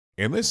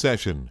In this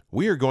session,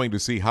 we are going to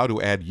see how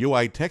to add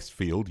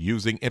UITextField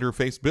using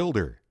Interface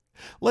Builder.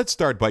 Let's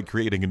start by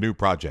creating a new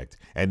project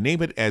and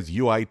name it as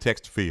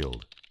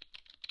UITextField.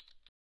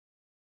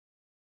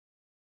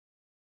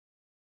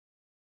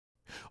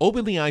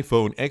 Open the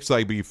iPhone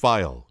XIB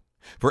file.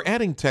 For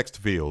adding text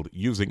field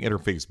using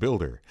Interface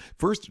Builder,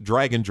 first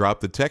drag and drop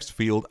the text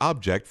field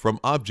object from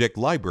Object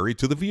Library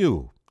to the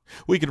view.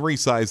 We can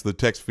resize the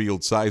text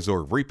field size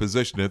or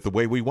reposition it the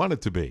way we want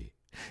it to be.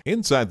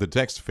 Inside the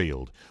text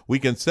field, we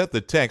can set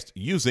the text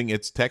using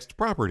its text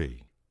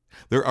property.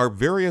 There are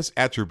various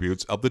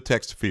attributes of the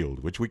text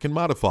field which we can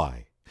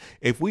modify.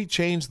 If we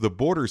change the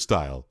border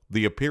style,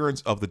 the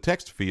appearance of the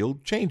text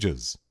field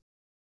changes.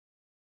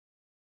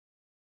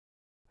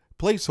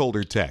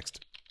 Placeholder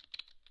text,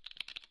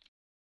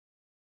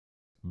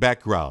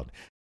 background,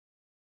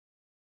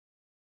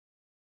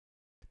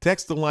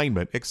 text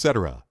alignment,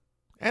 etc.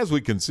 As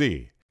we can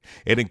see,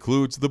 it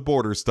includes the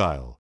border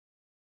style.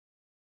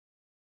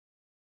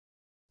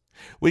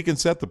 We can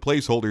set the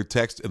placeholder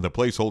text in the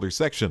placeholder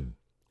section.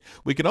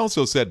 We can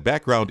also set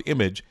background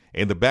image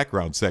in the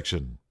background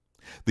section.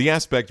 The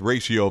aspect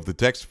ratio of the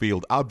text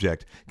field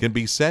object can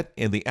be set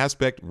in the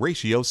aspect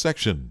ratio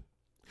section.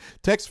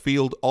 Text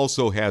field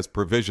also has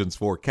provisions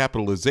for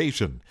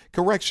capitalization,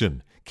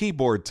 correction,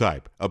 keyboard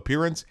type,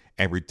 appearance,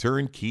 and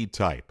return key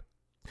type.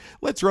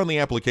 Let's run the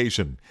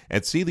application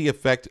and see the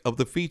effect of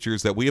the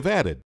features that we have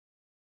added.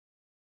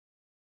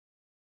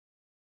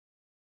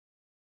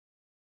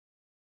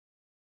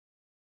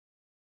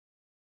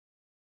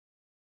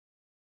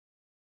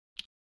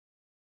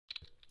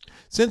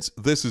 Since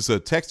this is a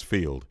text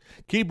field,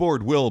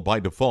 keyboard will by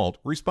default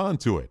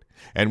respond to it,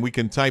 and we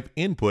can type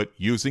input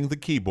using the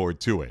keyboard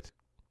to it.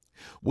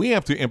 We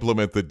have to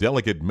implement the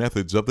delegate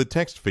methods of the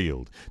text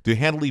field to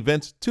handle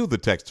events to the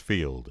text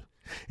field.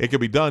 It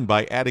can be done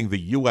by adding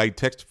the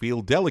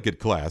UITextField delegate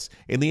class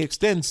in the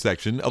extend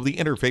section of the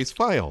interface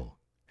file.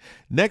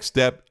 Next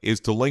step is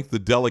to link the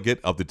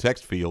delegate of the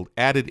text field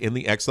added in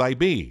the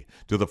XIB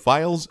to the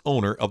file's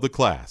owner of the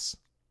class.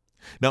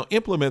 Now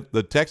implement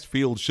the text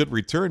field should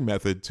return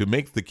method to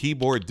make the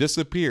keyboard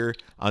disappear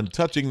on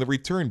touching the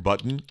return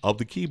button of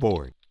the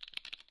keyboard.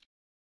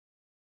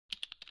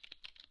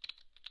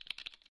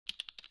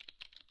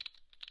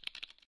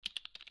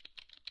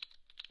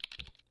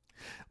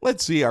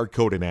 Let's see our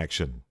code in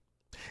action.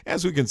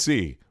 As we can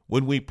see,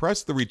 when we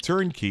press the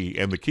return key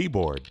and the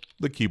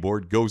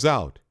keyboard goes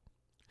out.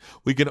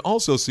 We can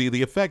also see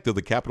the effect of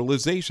the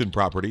capitalization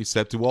property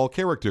set to all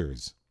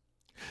characters.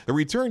 The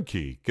return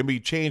key can be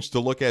changed to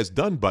look as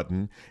Done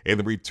button in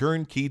the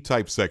return key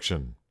type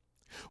section.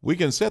 We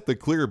can set the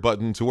clear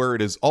button to where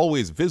it is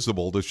always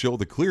visible to show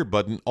the clear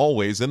button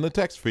always in the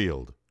text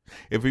field.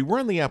 If we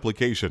run the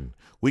application,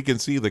 we can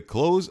see the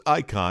close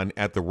icon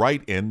at the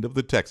right end of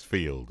the text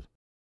field.